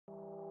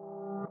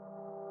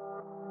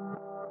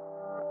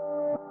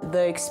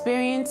The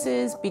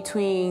experiences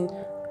between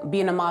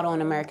being a model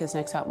on America's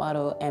Next Top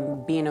Model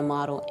and being a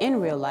model in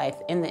real life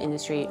in the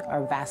industry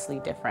are vastly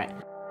different.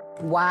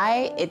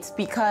 Why? It's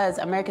because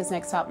America's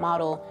Next Top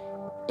Model,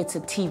 it's a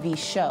TV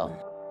show.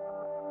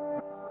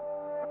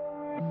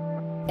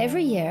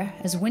 Every year,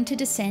 as winter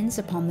descends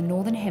upon the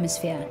Northern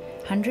Hemisphere,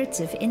 hundreds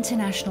of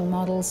international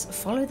models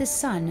follow the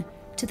sun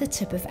to the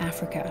tip of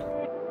Africa.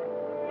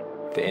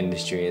 The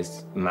industry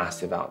is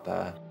massive out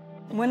there.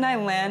 When I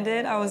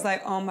landed, I was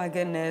like, oh my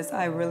goodness,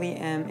 I really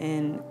am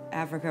in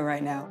Africa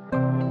right now.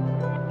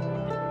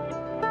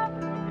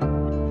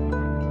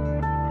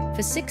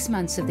 For 6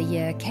 months of the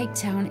year, Cape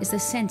Town is the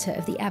center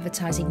of the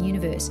advertising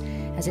universe,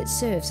 as it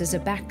serves as a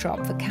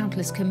backdrop for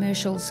countless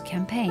commercials,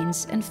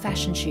 campaigns, and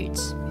fashion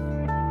shoots.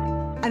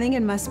 I think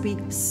it must be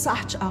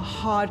such a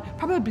hard,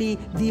 probably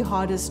the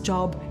hardest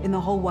job in the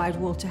whole wide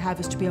world to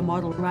have is to be a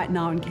model right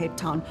now in Cape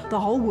Town. The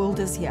whole world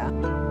is here.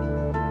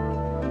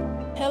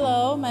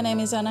 Hello, my name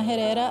is Ana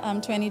Herrera. I'm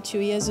 22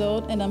 years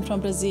old and I'm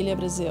from Brasilia,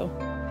 Brazil.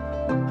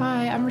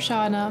 Hi, I'm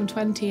Roshana. I'm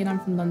 20 and I'm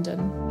from London.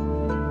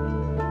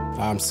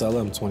 I'm Sella.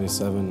 I'm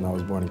 27 and I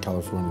was born in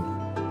California.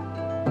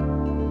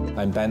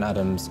 I'm Ben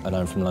Adams and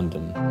I'm from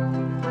London.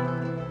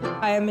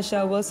 I am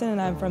Michelle Wilson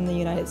and I'm from the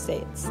United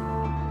States.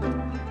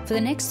 For the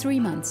next 3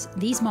 months,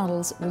 these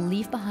models will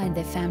leave behind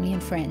their family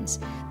and friends.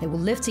 They will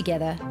live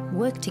together,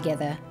 work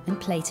together, and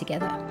play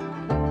together.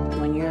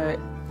 When you're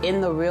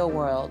in the real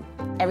world,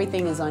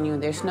 everything is on you.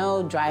 There's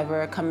no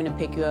driver coming to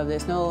pick you up.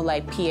 There's no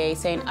like PA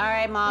saying, all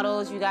right,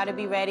 models, you gotta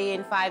be ready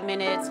in 5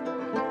 minutes.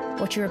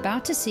 What you're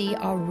about to see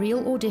are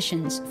real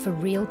auditions for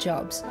real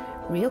jobs,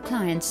 real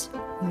clients,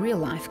 real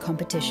life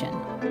competition.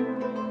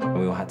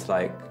 We all had to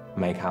like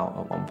make out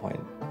at one point,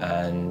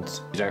 and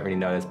you don't really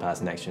know this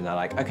person next to you and they're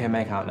like, okay,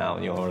 make out now,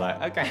 and you're all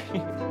like, okay.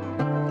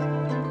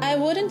 I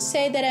wouldn't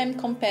say that I'm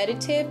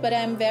competitive, but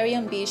I'm very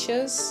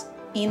ambitious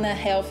in a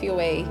healthy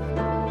way.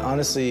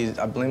 Honestly,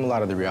 I blame a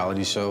lot of the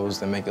reality shows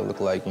that make it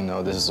look like, you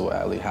know, this is what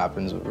actually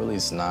happens, but really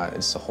it's not.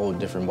 It's a whole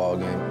different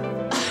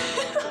ballgame.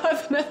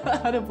 I've never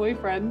had a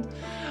boyfriend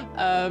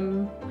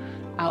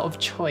out of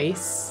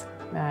choice,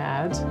 may I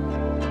add.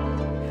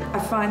 I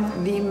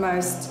find the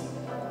most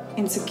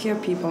insecure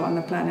people on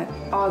the planet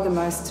are the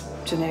most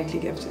genetically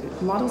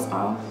gifted. Models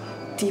are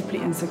deeply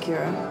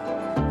insecure.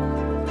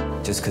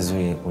 Just because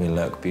we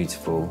look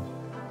beautiful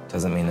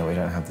doesn't mean that we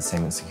don't have the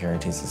same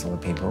insecurities as other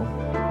people.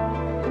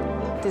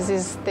 This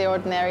is the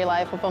ordinary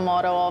life of a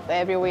model of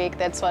every week.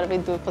 That's what we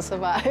do for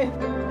survive.